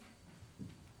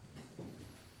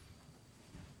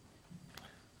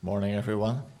Morning,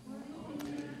 everyone.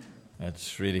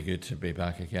 It's really good to be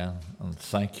back again, and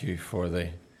thank you for the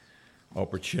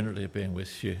opportunity of being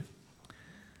with you.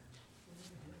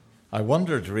 I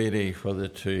wondered really whether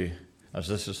to, as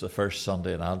this is the first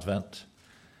Sunday in Advent,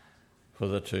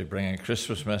 whether to bring a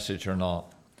Christmas message or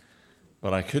not,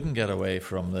 but I couldn't get away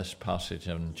from this passage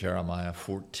in Jeremiah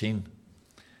 14,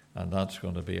 and that's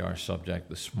going to be our subject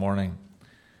this morning.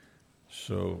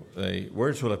 So the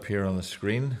words will appear on the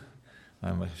screen,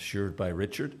 I'm assured by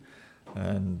Richard,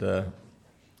 and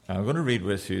I'm going to read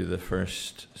with you the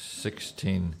first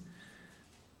 16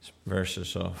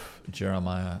 verses of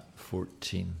Jeremiah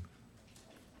 14.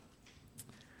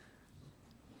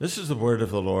 This is the word of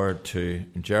the Lord to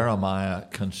Jeremiah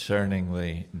concerning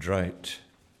the drought.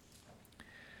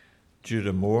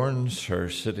 Judah mourns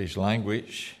her city's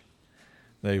language.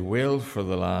 They wail for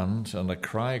the land, and a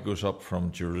cry goes up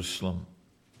from Jerusalem.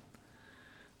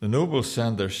 The nobles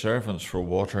send their servants for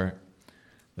water.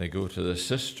 They go to the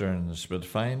cisterns, but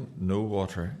find no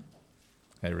water.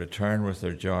 They return with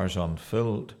their jars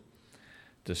unfilled.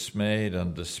 Dismayed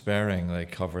and despairing, they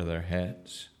cover their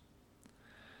heads.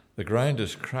 The ground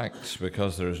is cracked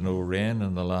because there is no rain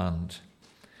in the land.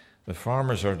 The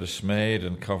farmers are dismayed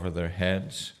and cover their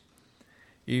heads.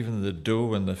 Even the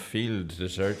doe in the field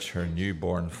deserts her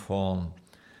newborn fawn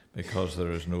because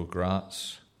there is no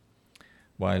grass.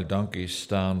 Wild donkeys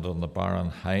stand on the barren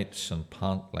heights and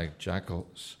pant like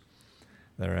jackals.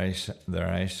 Their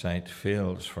eyesight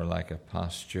fails for lack of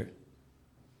pasture.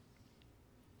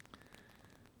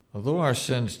 Although our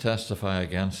sins testify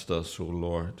against us, O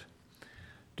Lord,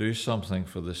 do something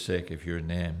for the sake of your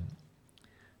name.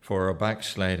 For our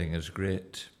backsliding is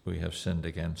great, we have sinned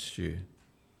against you.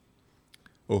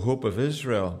 O hope of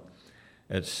Israel,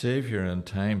 its Saviour in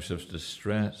times of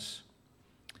distress,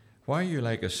 why are you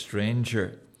like a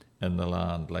stranger in the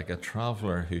land, like a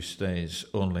traveller who stays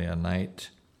only a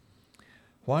night?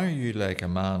 Why are you like a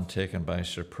man taken by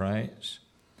surprise,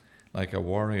 like a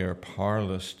warrior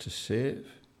powerless to save?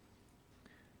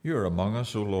 You are among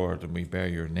us, O Lord, and we bear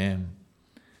your name.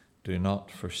 Do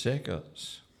not forsake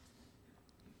us.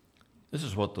 This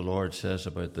is what the Lord says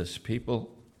about this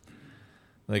people.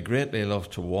 They greatly love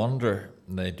to wander,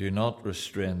 and they do not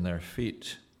restrain their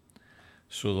feet.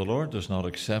 So the Lord does not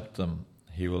accept them.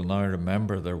 He will now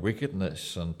remember their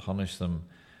wickedness and punish them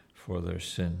for their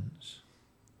sins.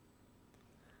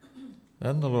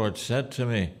 Then the Lord said to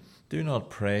me, do not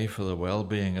pray for the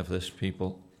well-being of this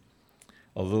people.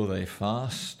 Although they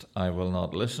fast, I will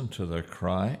not listen to their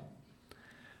cry.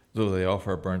 Though they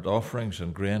offer burnt offerings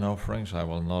and grain offerings, I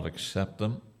will not accept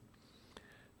them.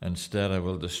 Instead, I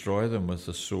will destroy them with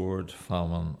the sword,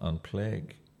 famine, and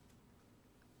plague.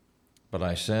 But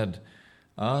I said,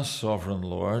 sovereign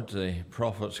Lord, the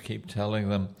prophets keep telling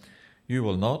them, you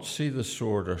will not see the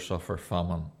sword or suffer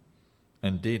famine.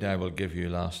 Indeed, I will give you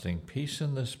lasting peace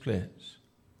in this place.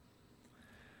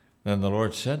 Then the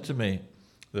Lord said to me,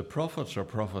 the prophets are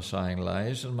prophesying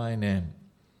lies in my name.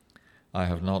 I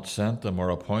have not sent them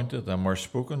or appointed them or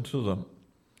spoken to them.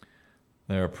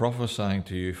 They are prophesying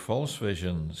to you false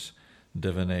visions,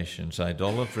 divinations,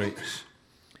 idolatries,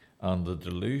 and the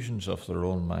delusions of their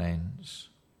own minds.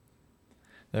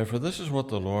 Therefore, this is what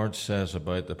the Lord says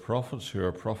about the prophets who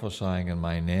are prophesying in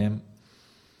my name.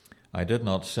 I did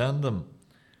not send them,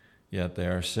 yet they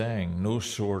are saying, no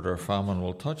sword or famine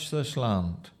will touch this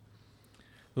land.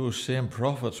 Those same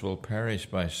prophets will perish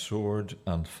by sword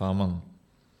and famine.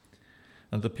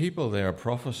 And the people they are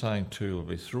prophesying to will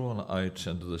be thrown out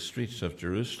into the streets of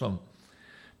Jerusalem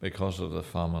because of the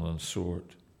famine and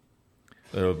sword.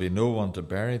 There will be no one to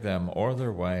bury them or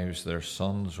their wives, their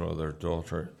sons or their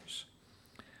daughters.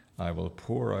 I will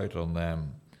pour out on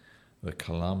them the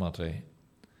calamity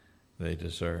they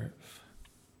deserve.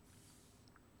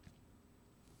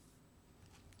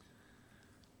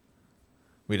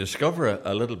 We discover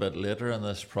a little bit later in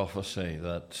this prophecy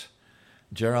that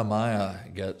Jeremiah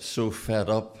gets so fed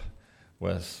up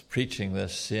with preaching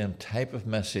this same type of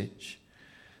message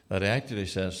that he actually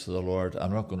says to the Lord,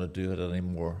 I'm not going to do it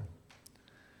anymore.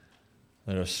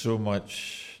 There is so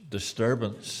much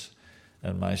disturbance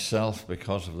in myself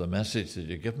because of the message that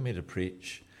you've given me to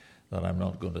preach that I'm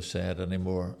not going to say it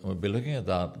anymore. We'll be looking at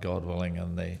that, God willing,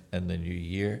 in the new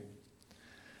year.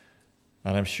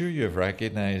 And I'm sure you've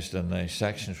recognized in the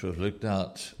sections we've looked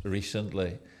at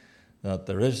recently that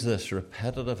there is this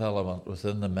repetitive element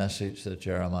within the message that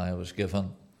Jeremiah was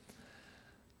given,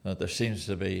 that there seems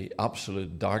to be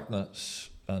absolute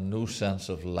darkness and no sense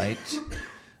of light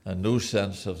and no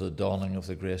sense of the dawning of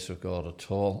the grace of God at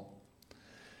all.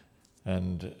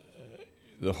 And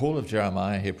the whole of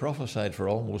Jeremiah, he prophesied for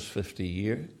almost 50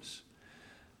 years.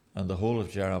 And the whole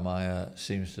of Jeremiah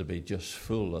seems to be just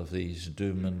full of these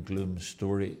doom and gloom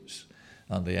stories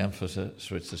and the emphasis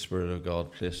which the Spirit of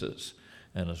God places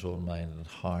in his own mind and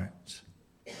heart.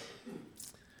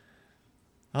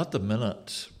 At the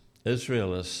minute,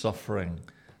 Israel is suffering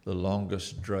the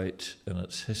longest drought in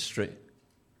its history.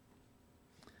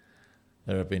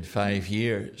 There have been 5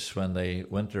 years when the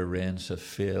winter rains have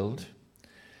failed,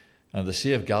 and the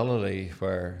Sea of Galilee,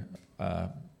 where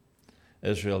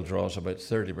Israel draws about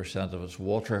 30% of its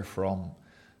water from,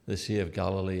 the Sea of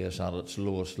Galilee is at its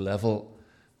lowest level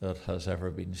that has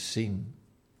ever been seen.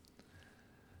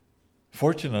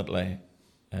 Fortunately,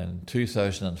 in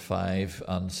 2005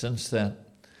 and since then,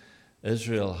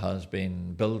 Israel has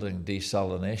been building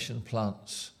desalination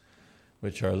plants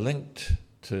which are linked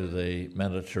to the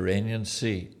Mediterranean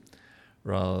Sea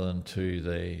rather than to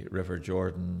the River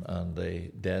Jordan and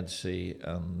the Dead Sea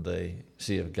and the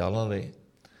Sea of Galilee.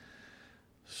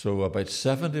 So about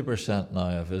 70%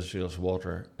 now of Israel's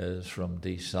water is from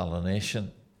desalination.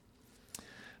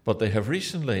 But they have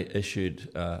recently issued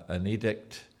an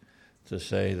edict to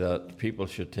say that people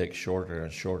should take shorter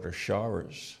and shorter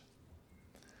showers.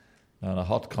 Now, in a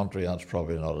hot country, that's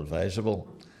probably not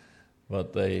advisable.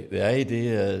 But the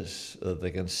idea is that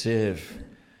they can save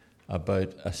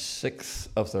about 1/6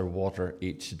 of their water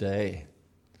each day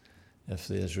if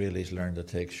the Israelis learn to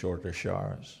take shorter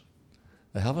showers.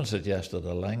 They haven't suggested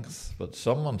a length, but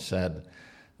someone said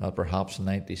that perhaps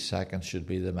 90 seconds should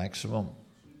be the maximum.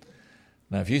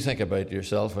 Now, if you think about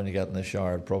yourself when you get in the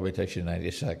shower, it probably takes you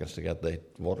 90 seconds to get the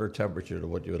water temperature to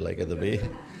what you would like it to be,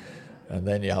 and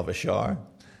then you have a shower.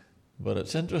 But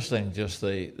it's interesting just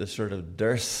the sort of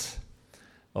dearth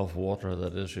of water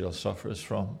that Israel suffers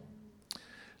from.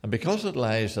 And because it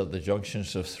lies at the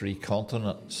junctions of 3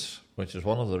 continents, which is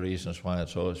one of the reasons why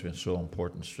it's always been so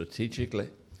important strategically,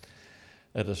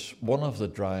 it is one of the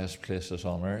driest places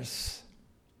on earth.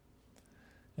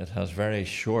 It has very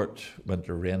short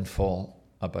winter rainfall,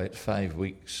 about 5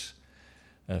 weeks,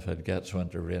 if it gets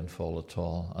winter rainfall at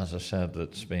all. As I said,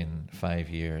 it's been 5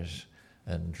 years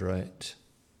in drought.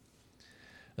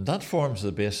 And that forms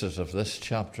the basis of this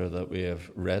chapter that we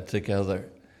have read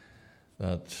together,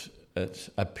 that it's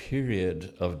a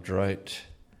period of drought.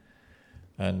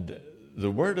 And the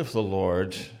word of the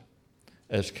Lord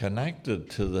is connected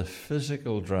to the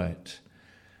physical drought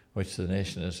which the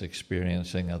nation is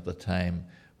experiencing at the time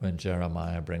when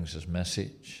Jeremiah brings his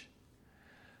message.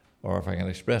 Or if I can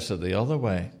express it the other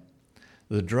way,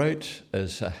 the drought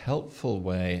is a helpful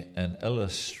way in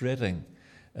illustrating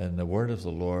in the word of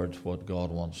the Lord what God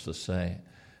wants to say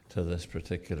to this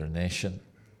particular nation.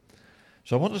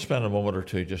 So I want to spend a moment or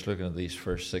two just looking at these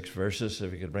first 6 verses.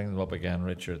 If you could bring them up again,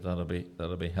 Richard, that'll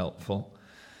be helpful,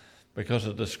 because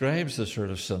it describes the sort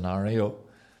of scenario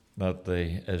that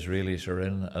the Israelis are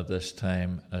in at this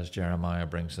time as Jeremiah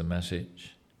brings the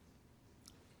message.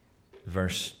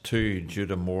 Verse 2,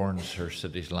 Judah mourns her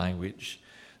city's language.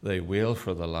 They wail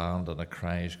for the land, and a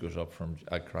cry goes up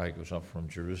from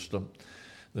Jerusalem.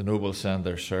 The nobles send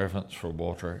their servants for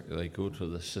water. They go to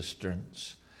the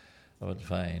cisterns but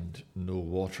find no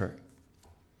water.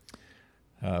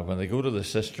 When they go to the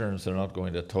cisterns, they're not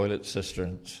going to toilet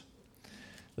cisterns.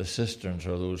 The cisterns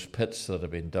are those pits that have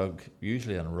been dug,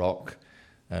 usually in rock,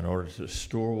 in order to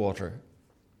store water.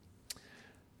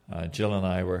 Jill and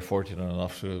I were fortunate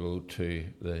enough to go to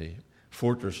the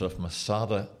fortress of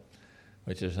Masada,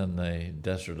 which is in the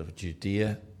desert of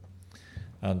Judea.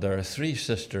 And there are 3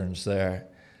 cisterns there,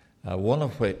 one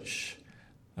of which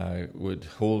would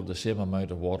hold the same amount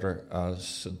of water as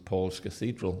St. Paul's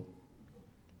Cathedral.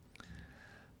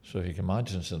 So if you can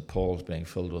imagine St. Paul's being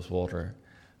filled with water,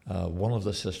 one of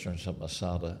the cisterns at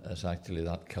Masada is actually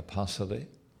that capacity.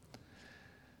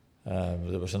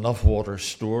 There was enough water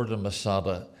stored in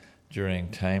Masada during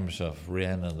times of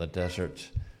rain in the desert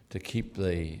to keep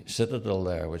the citadel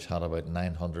there, which had about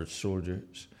 900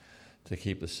 soldiers, to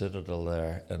keep the citadel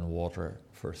there in water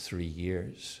for 3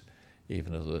 years,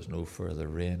 even if there was no further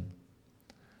rain.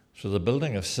 So the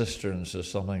building of cisterns is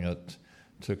something that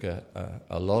took a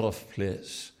lot of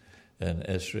place in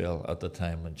Israel at the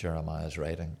time when Jeremiah is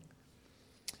writing.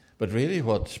 But really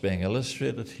what's being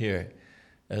illustrated here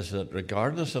is that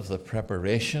regardless of the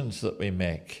preparations that we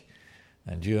make,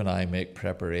 and you and I make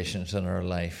preparations in our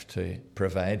life to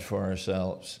provide for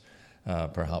ourselves,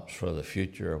 perhaps for the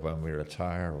future or when we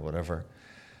retire or whatever,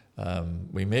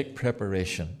 we make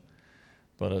preparation,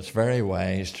 but it's very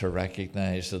wise to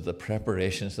recognize that the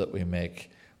preparations that we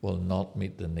make will not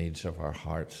meet the needs of our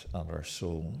hearts and our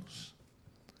souls.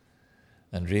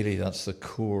 And really that's the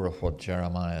core of what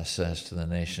Jeremiah says to the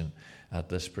nation at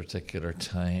this particular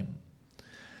time.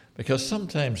 Because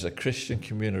sometimes a Christian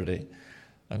community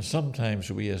And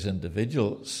sometimes we as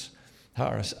individuals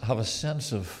have a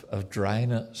sense of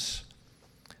dryness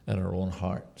in our own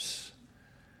hearts,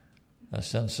 a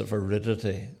sense of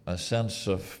aridity, a sense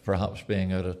of perhaps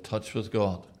being out of touch with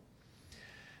God.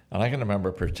 And I can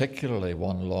remember particularly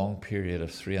one long period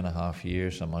of 3.5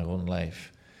 years in my own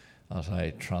life as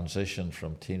I transitioned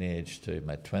from teenage to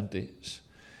my 20s.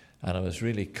 And I was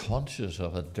really conscious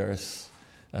of a dearth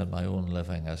in my own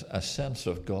living, a sense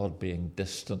of God being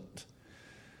distant.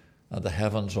 And the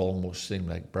heavens almost seemed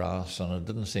like brass, and it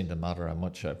didn't seem to matter how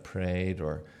much I prayed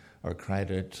or cried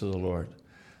out to the Lord.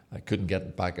 I couldn't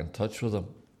get back in touch with him.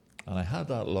 And I had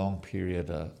that long period,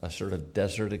 a sort of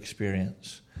desert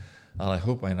experience. And I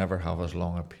hope I never have as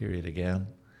long a period again.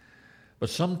 But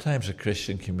sometimes a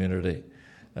Christian community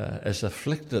is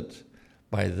afflicted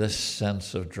by this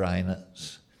sense of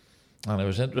dryness. And I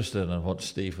was interested in what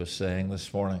Steve was saying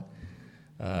this morning,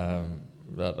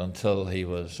 that until he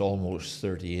was almost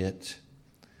 38,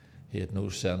 he had no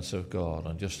sense of God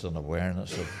and just an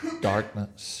awareness of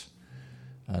darkness.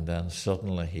 And then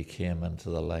suddenly he came into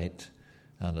the light,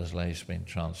 and his life's been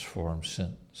transformed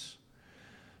since.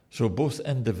 So both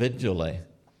individually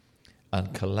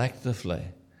and collectively,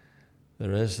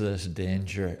 there is this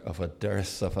danger of a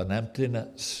dearth, of an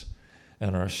emptiness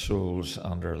in our souls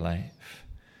and our life.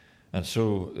 And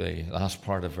so the last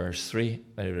part of verse 3,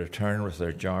 they return with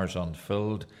their jars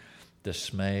unfilled,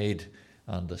 dismayed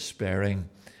and despairing,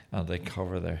 and they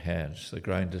cover their heads. The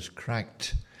ground is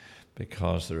cracked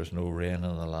because there is no rain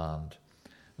in the land.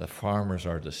 The farmers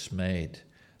are dismayed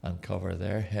and cover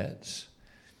their heads.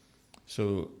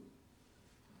 So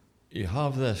you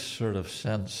have this sort of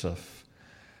sense of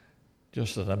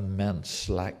just an immense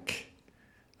lack,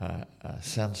 a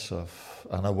sense of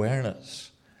an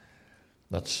awareness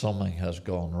that something has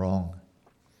gone wrong.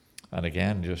 And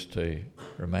again, just to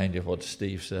remind you of what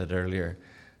Steve said earlier,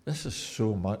 this is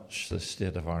so much the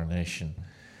state of our nation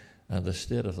and the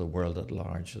state of the world at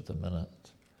large at the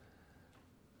minute.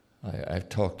 I've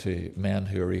talked to men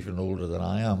who are even older than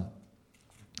I am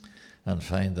and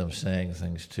find them saying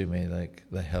things to me like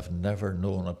they have never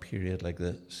known a period like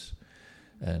this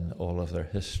in all of their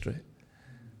history.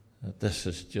 That this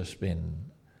has just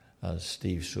been, as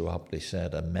Steve so aptly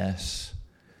said, a mess.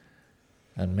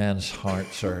 And men's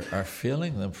hearts are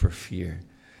failing them for fear.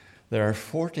 There are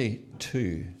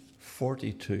 42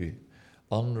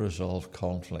 unresolved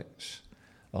conflicts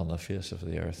on the face of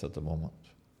the earth at the moment.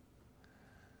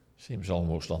 Seems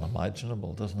almost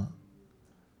unimaginable, doesn't it?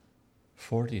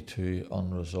 42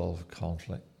 unresolved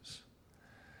conflicts.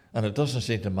 And it doesn't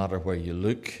seem to matter where you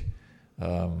look.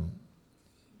 One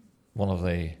of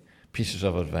the pieces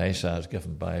of advice I was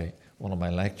given by one of my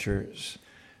lecturers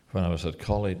when I was at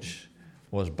college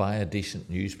was buy a decent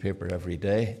newspaper every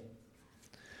day.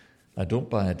 I don't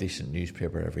buy a decent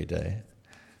newspaper every day,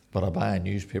 but I buy a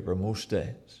newspaper most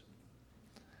days.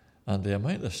 And the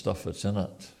amount of stuff that's in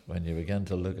it, when you begin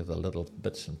to look at the little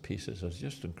bits and pieces, is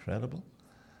just incredible.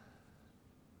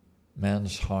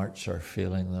 Men's hearts are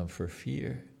failing them for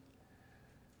fear.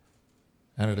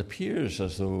 And it appears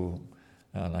as though,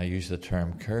 and I use the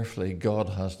term carefully, God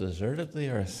has deserted the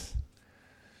earth.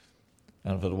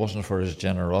 And if it wasn't for his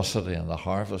generosity and the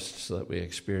harvests that we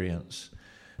experience,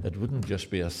 it wouldn't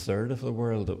just be a third of the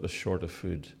world that was short of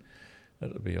food.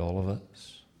 It would be all of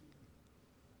us.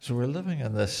 So we're living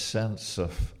in this sense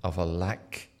of a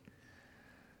lack.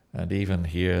 And even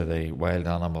here, the wild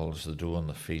animals that do in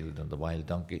the field and the wild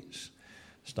donkeys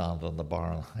stand on the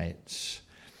barren heights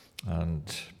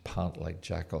and pant like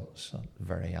jackals. A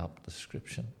very apt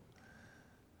description.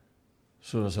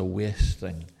 So there's a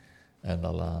wasting in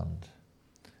the land.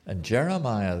 And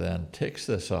Jeremiah then takes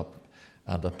this up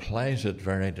and applies it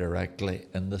very directly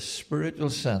in the spiritual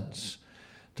sense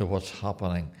to what's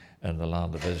happening in the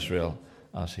land of Israel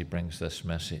as he brings this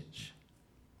message.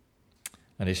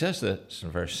 And he says this in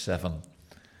verse 7.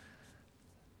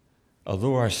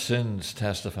 Although our sins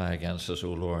testify against us,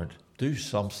 O Lord, do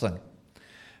something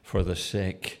for the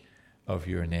sake of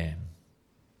your name.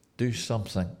 Do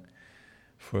something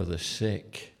for the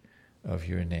sake of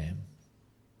your name.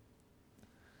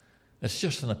 It's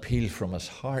just an appeal from his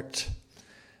heart,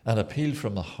 an appeal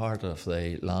from the heart of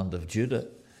the land of Judah.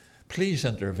 Please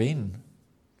intervene.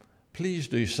 Please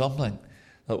do something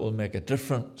that will make a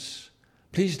difference.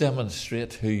 Please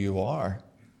demonstrate who you are.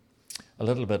 A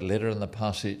little bit later in the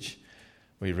passage,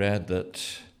 we read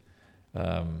that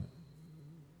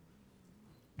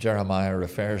Jeremiah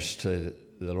refers to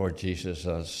the Lord Jesus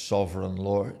as sovereign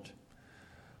Lord,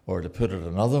 or to put it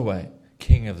another way,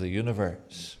 King of the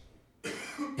universe.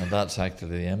 And that's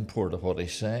actually the import of what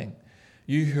he's saying.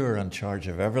 You who are in charge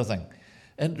of everything,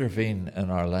 intervene in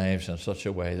our lives in such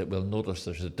a way that we'll notice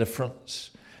there's a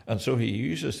difference. And so he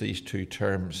uses these two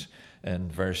terms in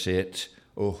verse 8,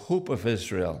 O hope of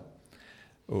Israel,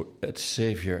 O its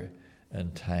Saviour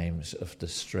in times of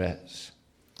distress.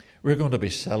 We're going to be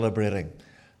celebrating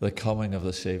the coming of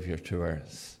the Saviour to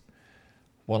earth.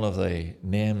 One of the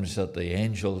names that the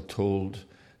angel told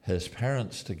his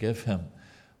parents to give him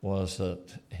was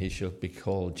that he shall be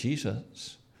called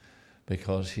Jesus,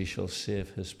 because he shall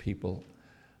save his people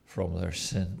from their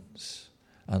sins.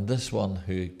 And this one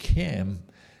who came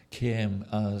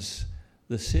as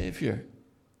the Saviour,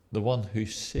 the one who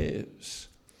saves.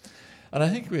 And I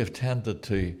think we have tended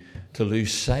to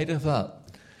lose sight of that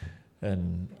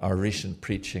in our recent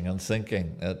preaching and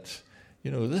thinking that,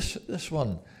 this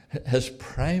one, his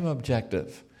prime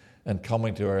objective in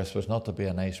coming to earth was not to be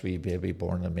a nice wee baby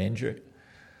born in a manger.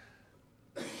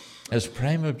 His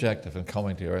prime objective in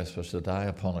coming to earth was to die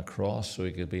upon a cross so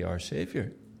he could be our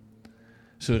Saviour,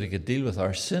 so that he could deal with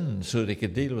our sins, so that he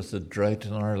could deal with the drought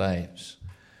in our lives,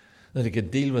 that he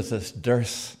could deal with this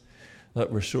dearth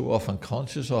that we're so often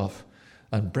conscious of,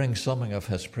 and bring something of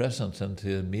his presence into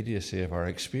the immediacy of our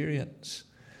experience.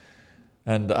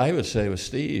 And I would say with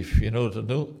Steve, to know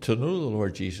the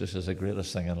Lord Jesus is the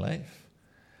greatest thing in life.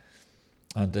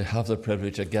 And to have the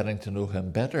privilege of getting to know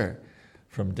him better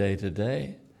from day to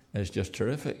day is just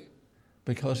terrific,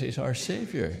 because he's our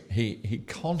Saviour. He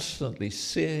constantly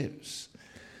saves,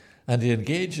 and he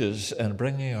engages in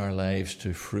bringing our lives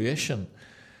to fruition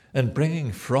and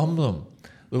bringing from them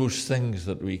those things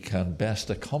that we can best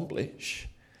accomplish.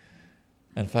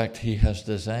 In fact, he has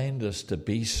designed us to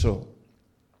be so.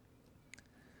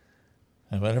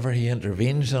 And whenever he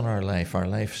intervenes in our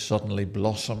life suddenly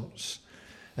blossoms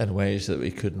in ways that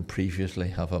we couldn't previously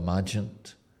have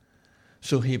imagined.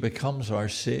 So he becomes our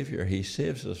Saviour. He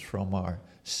saves us from our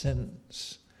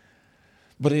sins.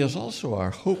 But he is also our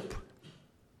hope.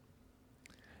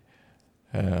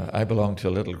 I belong to a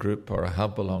little group, or I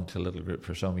have belonged to a little group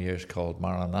for some years called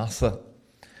Maranatha.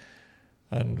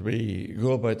 And we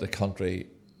go about the country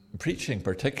preaching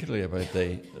particularly about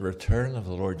the return of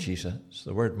the Lord Jesus.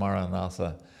 The word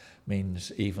Maranatha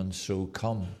means even so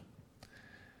come.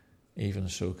 Even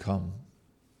so come,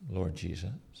 Lord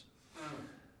Jesus.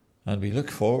 And we look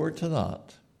forward to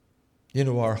that.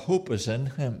 Our hope is in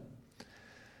him.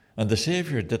 And the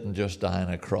Saviour didn't just die on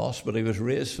a cross, but he was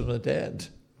raised from the dead.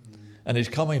 And he's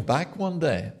coming back one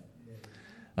day,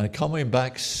 and coming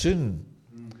back soon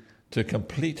to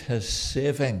complete his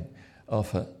saving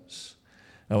of us.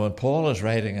 And when Paul is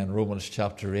writing in Romans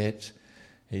chapter 8,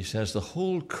 he says, the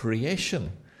whole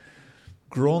creation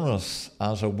groaneth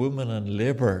as a woman in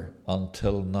labour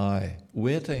until now,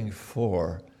 waiting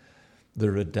for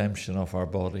the redemption of our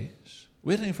bodies,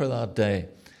 waiting for that day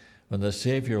when the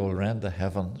Saviour will rend the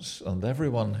heavens, and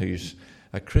everyone who's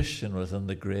a Christian within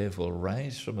the grave will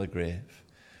rise from the grave,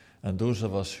 and those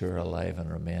of us who are alive and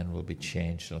remain will be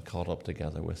changed and caught up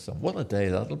together with them. What a day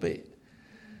that'll be.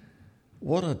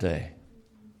 What a day.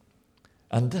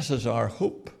 And this is our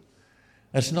hope.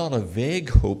 It's not a vague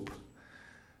hope.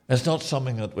 It's not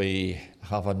something that we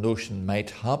have a notion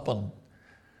might happen.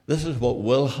 This is what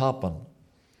will happen.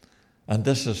 And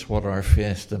this is what our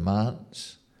faith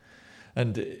demands.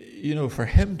 And, for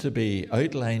him to be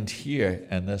outlined here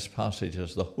in this passage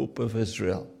as the hope of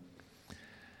Israel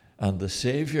and the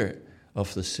Saviour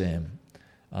of the same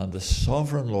and the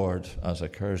sovereign Lord, as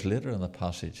occurs later in the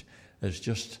passage, is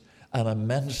just an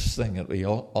immense thing that we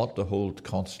ought to hold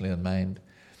constantly in mind.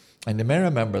 And you may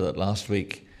remember that last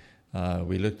week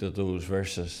we looked at those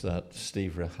verses that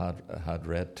Steve had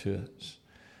read to us.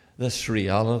 This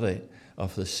reality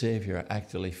of the Saviour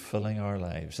actually filling our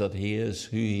lives, that he is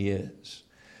who he is,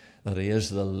 that he is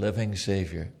the living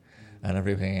Saviour, and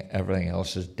everything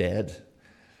else is dead.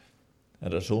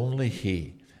 And it's only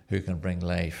he who can bring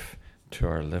life to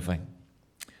our living.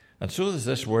 And so there's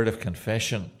this word of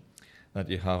confession that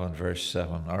you have in verse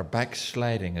 7. Our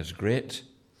backsliding is great.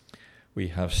 We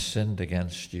have sinned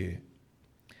against you.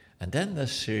 And then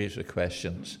this series of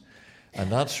questions.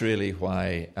 And that's really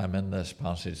why I'm in this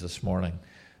passage this morning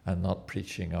and not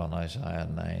preaching on Isaiah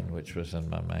 9, which was in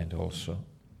my mind also.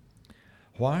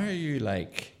 Why are you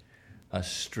like a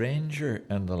stranger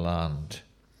in the land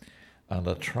and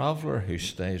a traveller who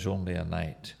stays only a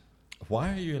night?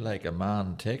 Why are you like a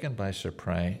man taken by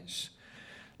surprise,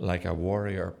 like a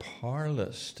warrior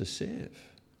powerless to save?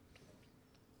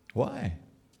 Why?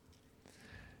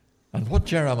 And what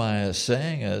Jeremiah is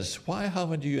saying is, why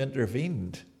haven't you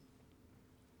intervened?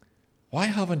 Why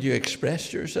haven't you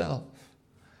expressed yourself?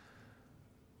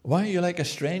 Why are you like a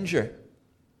stranger?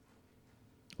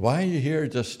 Why are you here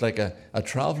just like a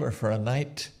traveller for a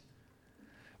night?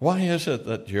 Why is it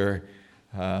that you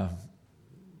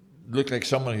look like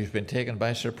someone who's been taken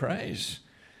by surprise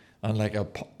and like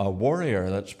a warrior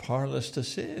that's powerless to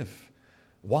save?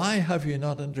 Why have you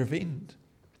not intervened?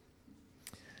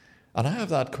 And I have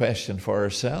that question for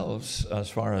ourselves as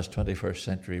far as 21st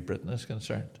century Britain is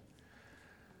concerned.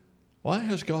 Why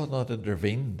has God not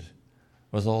intervened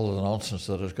with all the nonsense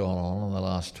that has gone on in the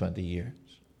last 20 years?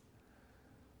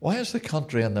 Why is the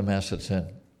country in the mess it's in?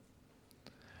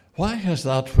 Why has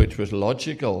that which was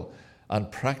logical and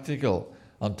practical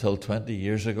until 20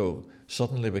 years ago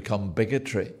suddenly become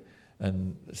bigotry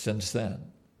and since then?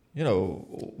 You know,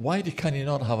 why can you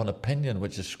not have an opinion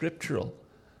which is scriptural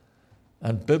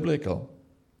and biblical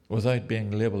without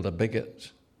being labelled a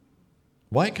bigot?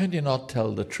 Why can you not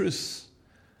tell the truth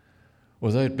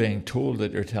without being told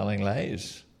that you're telling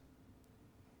lies?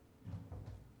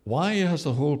 Why has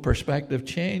the whole perspective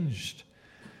changed?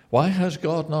 Why has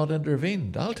God not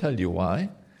intervened? I'll tell you why.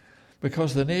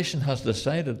 Because the nation has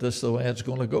decided this is the way it's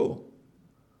going to go.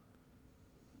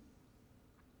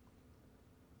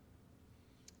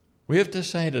 We have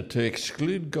decided to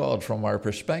exclude God from our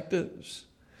perspectives.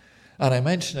 And I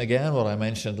mention again what I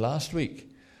mentioned last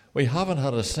week. We haven't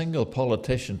had a single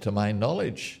politician, to my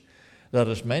knowledge, that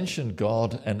has mentioned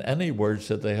God in any words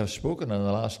that they have spoken in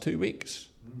the last 2 weeks.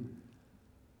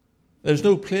 There's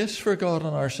no place for God in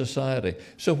our society.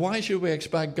 So why should we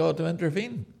expect God to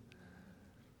intervene?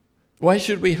 Why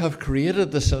should we have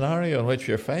created the scenario in which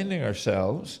we're finding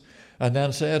ourselves and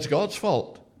then say it's God's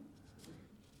fault?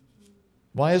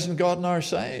 Why isn't God on our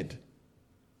side?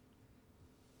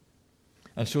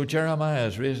 And so Jeremiah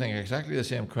is raising exactly the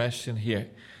same question here.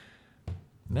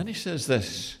 And then he says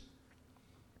this: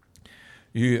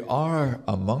 "You are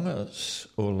among us,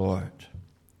 O Lord,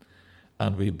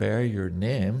 and we bear your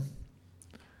name.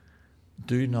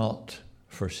 Do not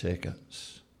forsake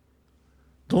us."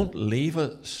 Don't leave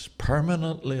us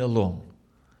permanently alone,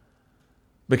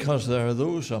 because there are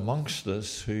those amongst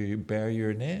us who bear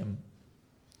your name.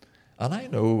 And I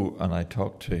know, and I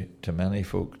talk to many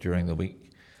folk during the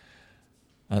week,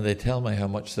 and they tell me how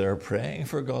much they're praying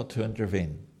for God to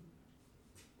intervene.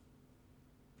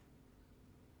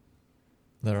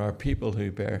 There are people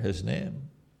who bear his name.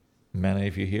 Many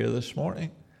of you here this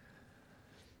morning.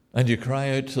 And you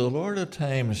cry out to the Lord at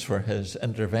times for his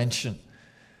intervention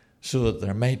so that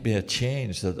there might be a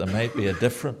change, that there might be a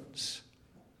difference.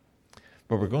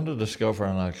 But we're going to discover,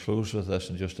 and I'll close with this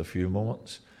in just a few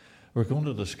moments, we're going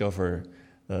to discover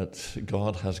that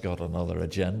God has got another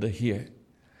agenda here.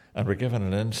 And we're given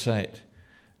an insight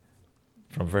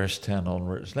from verse 10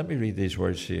 onwards. Let me read these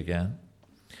words to you again.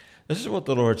 This is what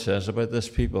the Lord says about this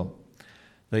people.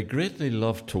 "They greatly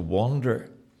love to wander.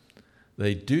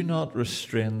 They do not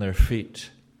restrain their feet.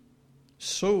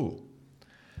 So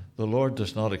the Lord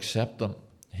does not accept them.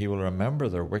 He will remember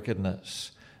their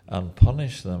wickedness and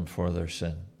punish them for their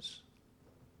sins."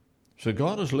 So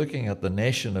God is looking at the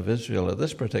nation of Israel at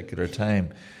this particular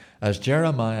time as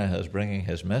Jeremiah is bringing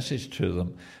his message to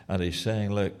them, and he's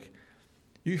saying, look,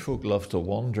 you folk love to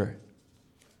wander.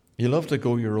 You love to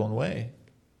go your own way.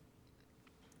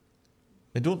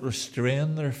 They don't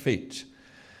restrain their feet.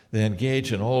 They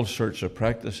engage in all sorts of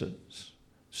practices.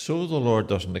 So the Lord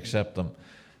doesn't accept them,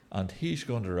 and he's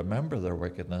going to remember their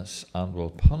wickedness and will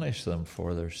punish them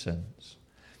for their sins.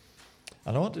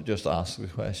 And I want to just ask the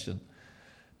question,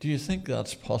 do you think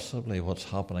that's possibly what's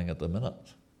happening at the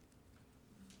minute?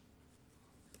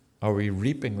 Are we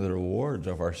reaping the rewards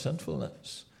of our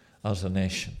sinfulness as a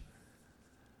nation?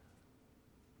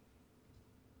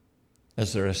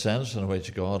 Is there a sense in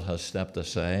which God has stepped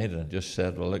aside and just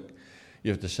said, well, look,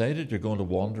 you've decided you're going to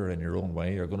wander in your own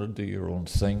way, you're going to do your own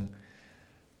thing,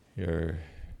 you're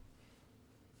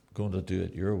going to do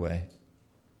it your way,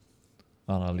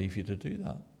 and I'll leave you to do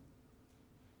that?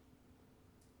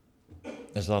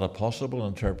 Is that a possible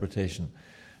interpretation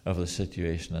of the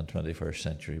situation in 21st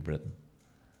century Britain?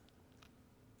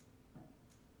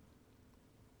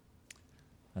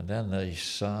 And then these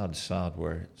sad, sad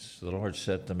words. The Lord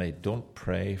said to me, don't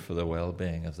pray for the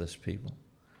well-being of this people.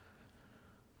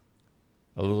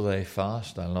 Although they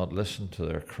fast, I'll not listen to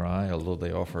their cry. Although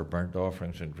they offer burnt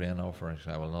offerings and grain offerings,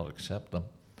 I will not accept them.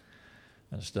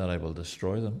 Instead, I will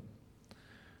destroy them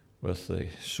with the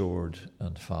sword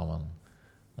and famine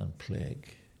and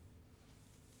plague.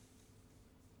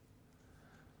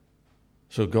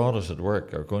 So God is at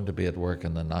work, or going to be at work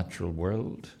in the natural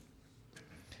world.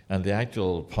 And the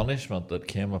actual punishment that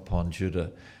came upon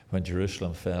Judah when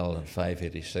Jerusalem fell in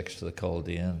 586 to the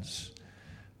Chaldeans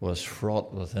was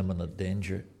fraught with imminent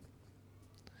danger.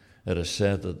 It is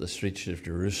said that the streets of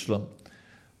Jerusalem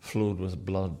flowed with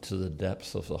blood to the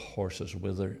depth of the horses'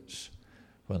 withers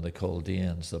when the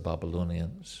Chaldeans, the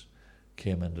Babylonians,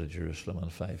 came into Jerusalem in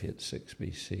 586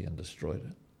 BC and destroyed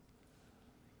it.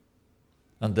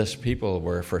 And this people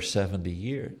were for 70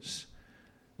 years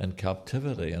in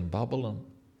captivity in Babylon.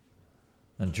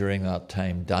 And during that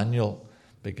time, Daniel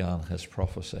began his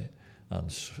prophecy,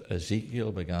 and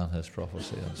Ezekiel began his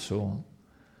prophecy, and so on.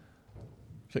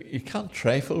 So you can't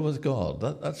trifle with God.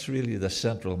 That's really the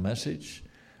central message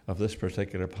of this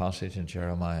particular passage in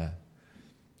Jeremiah.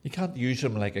 You can't use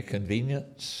him like a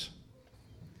convenience.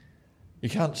 You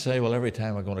can't say, well, every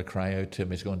time I'm going to cry out to him,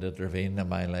 he's going to intervene in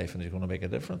my life and he's going to make a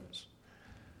difference.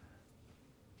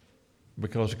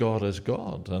 Because God is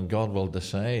God, and God will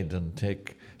decide and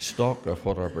take stock of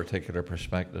what our particular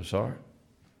perspectives are.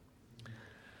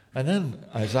 And then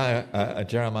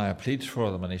Jeremiah pleads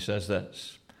for them, and he says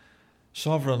this: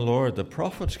 Sovereign Lord, the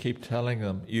prophets keep telling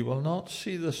them, you will not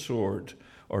see the sword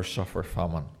or suffer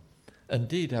famine.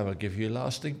 Indeed, I will give you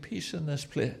lasting peace in this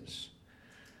place.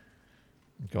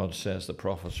 God says the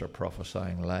prophets are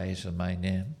prophesying lies in my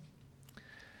name.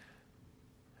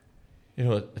 You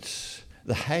know, it's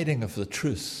the hiding of the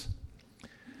truth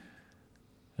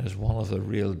is one of the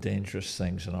real dangerous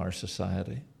things in our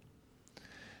society.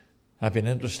 I've been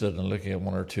interested in looking at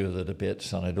one or two of the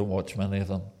debates, and I don't watch many of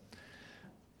them,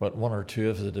 but one or two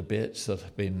of the debates that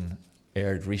have been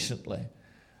aired recently,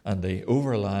 and the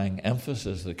overlying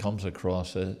emphasis that comes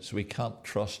across is we can't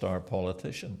trust our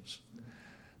politicians.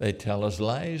 They tell us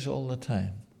lies all the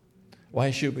time.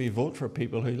 Why should we vote for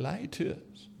people who lie to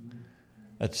us?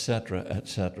 Etc.,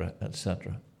 etc.,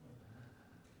 etc.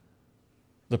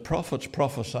 The prophets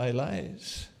prophesy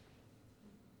lies.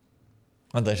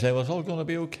 And they say, well, it's all going to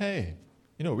be okay.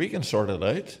 You know, we can sort it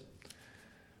out.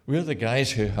 We're the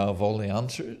guys who have all the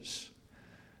answers.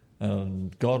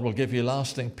 And God will give you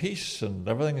lasting peace, and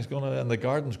everything is going to, and the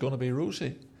garden's going to be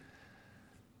rosy.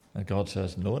 And God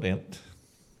says, no, it ain't.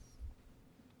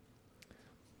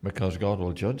 Because God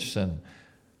will judge sin.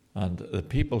 And the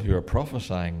people who are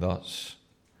prophesying thus,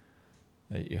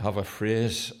 you have a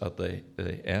phrase at the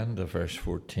end of verse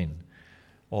 14.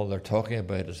 All they're talking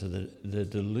about is the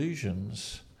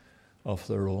delusions of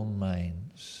their own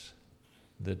minds.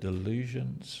 The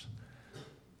delusions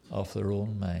of their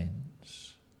own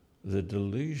minds. The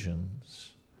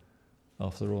delusions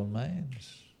of their own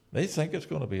minds. They think it's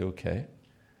going to be okay,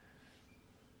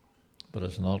 but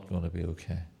it's not going to be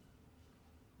okay.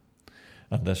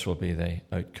 And this will be the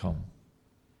outcome.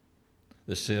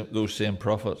 Those same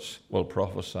prophets will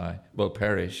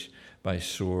perish by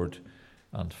sword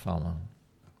and famine.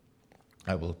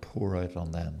 I will pour out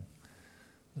on them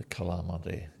the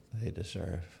calamity they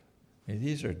deserve. I mean,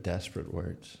 these are desperate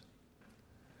words.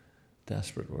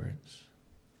 Desperate words.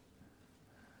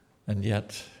 And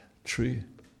yet, true.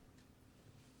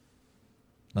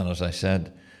 And as I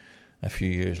said, a few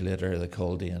years later, the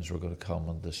Chaldeans were going to come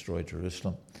and destroy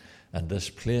Jerusalem. And this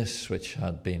place, which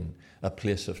had been a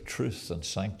place of truth and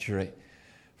sanctuary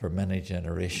for many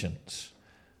generations,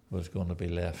 was going to be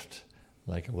left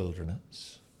like a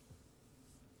wilderness.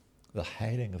 The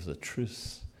hiding of the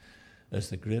truth is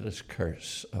the greatest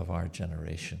curse of our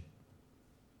generation.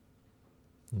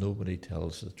 Nobody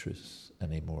tells the truth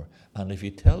anymore. And if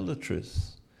you tell the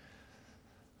truth,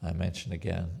 I mention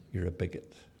again, you're a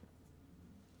bigot.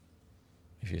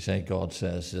 If you say God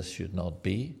says this should not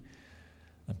be,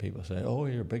 and people say, oh,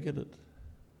 you're bigoted.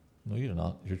 No, you're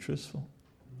not. You're truthful.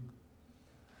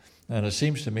 And it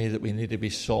seems to me that we need to be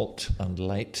salt and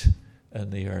light in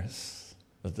the earth,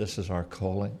 that this is our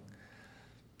calling.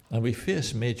 And we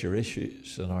face major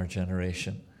issues in our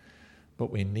generation,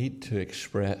 but we need to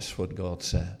express what God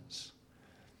says.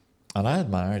 And I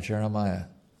admire Jeremiah.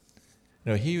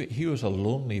 You know, he was a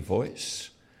lonely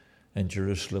voice in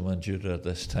Jerusalem and Judah at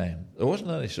this time. There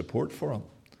wasn't any support for him.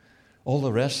 All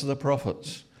the rest of the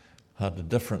prophets had a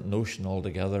different notion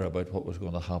altogether about what was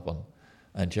going to happen.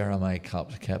 And Jeremiah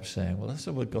kept saying, well, this is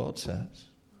what God says.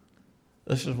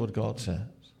 This is what God says.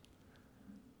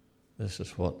 This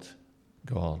is what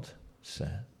God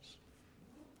says.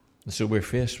 And so we're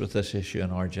faced with this issue in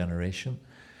our generation.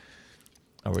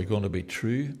 Are we going to be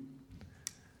true?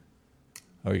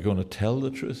 Are we going to tell the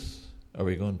truth? Are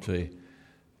we going to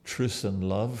truth and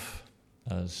love,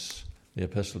 as the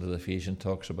Epistle to the Ephesians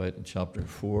talks about in chapter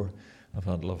 4 of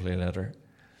that lovely letter?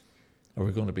 Are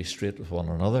we going to be straight with one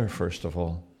another, first of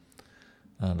all,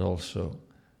 and also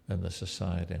in the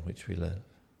society in which we live?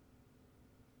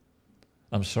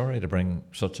 I'm sorry to bring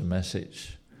such a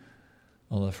message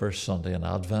on the first Sunday in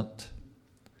Advent,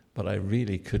 but I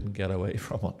really couldn't get away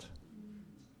from it.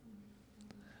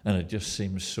 And it just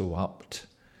seems so apt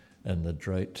in the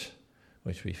drought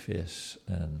which we face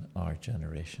in our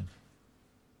generation.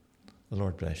 The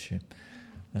Lord bless you.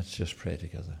 Let's just pray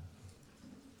together.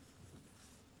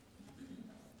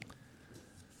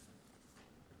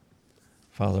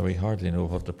 Father, we hardly know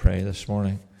what to pray this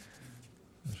morning,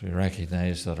 as we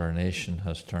recognize that our nation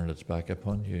has turned its back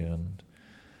upon you and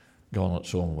gone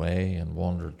its own way and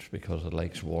wandered because it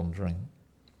likes wandering.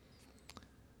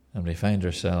 And we find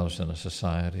ourselves in a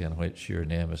society in which your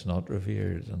name is not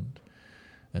revered and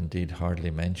indeed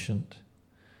hardly mentioned.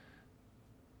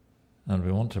 And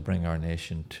we want to bring our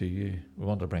nation to you. We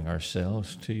want to bring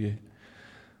ourselves to you.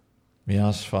 We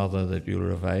ask, Father, that you'll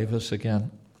revive us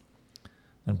again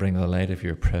and bring the light of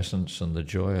your presence and the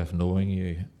joy of knowing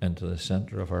you into the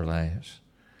center of our lives,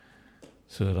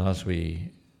 so that as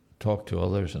we talk to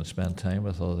others and spend time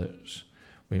with others,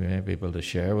 we may be able to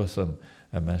share with them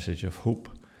a message of hope,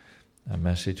 a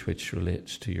message which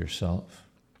relates to yourself.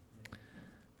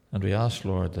 And we ask,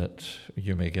 Lord, that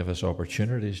you may give us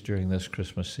opportunities during this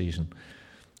Christmas season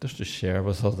just to share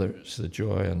with others the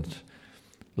joy and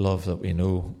love that we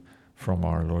know from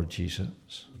our Lord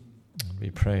Jesus. And we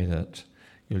pray that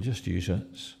you'll just use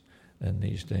us in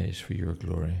these days for your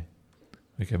glory.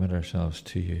 We commit ourselves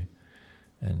to you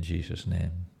in Jesus'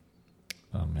 name.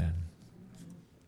 Amen.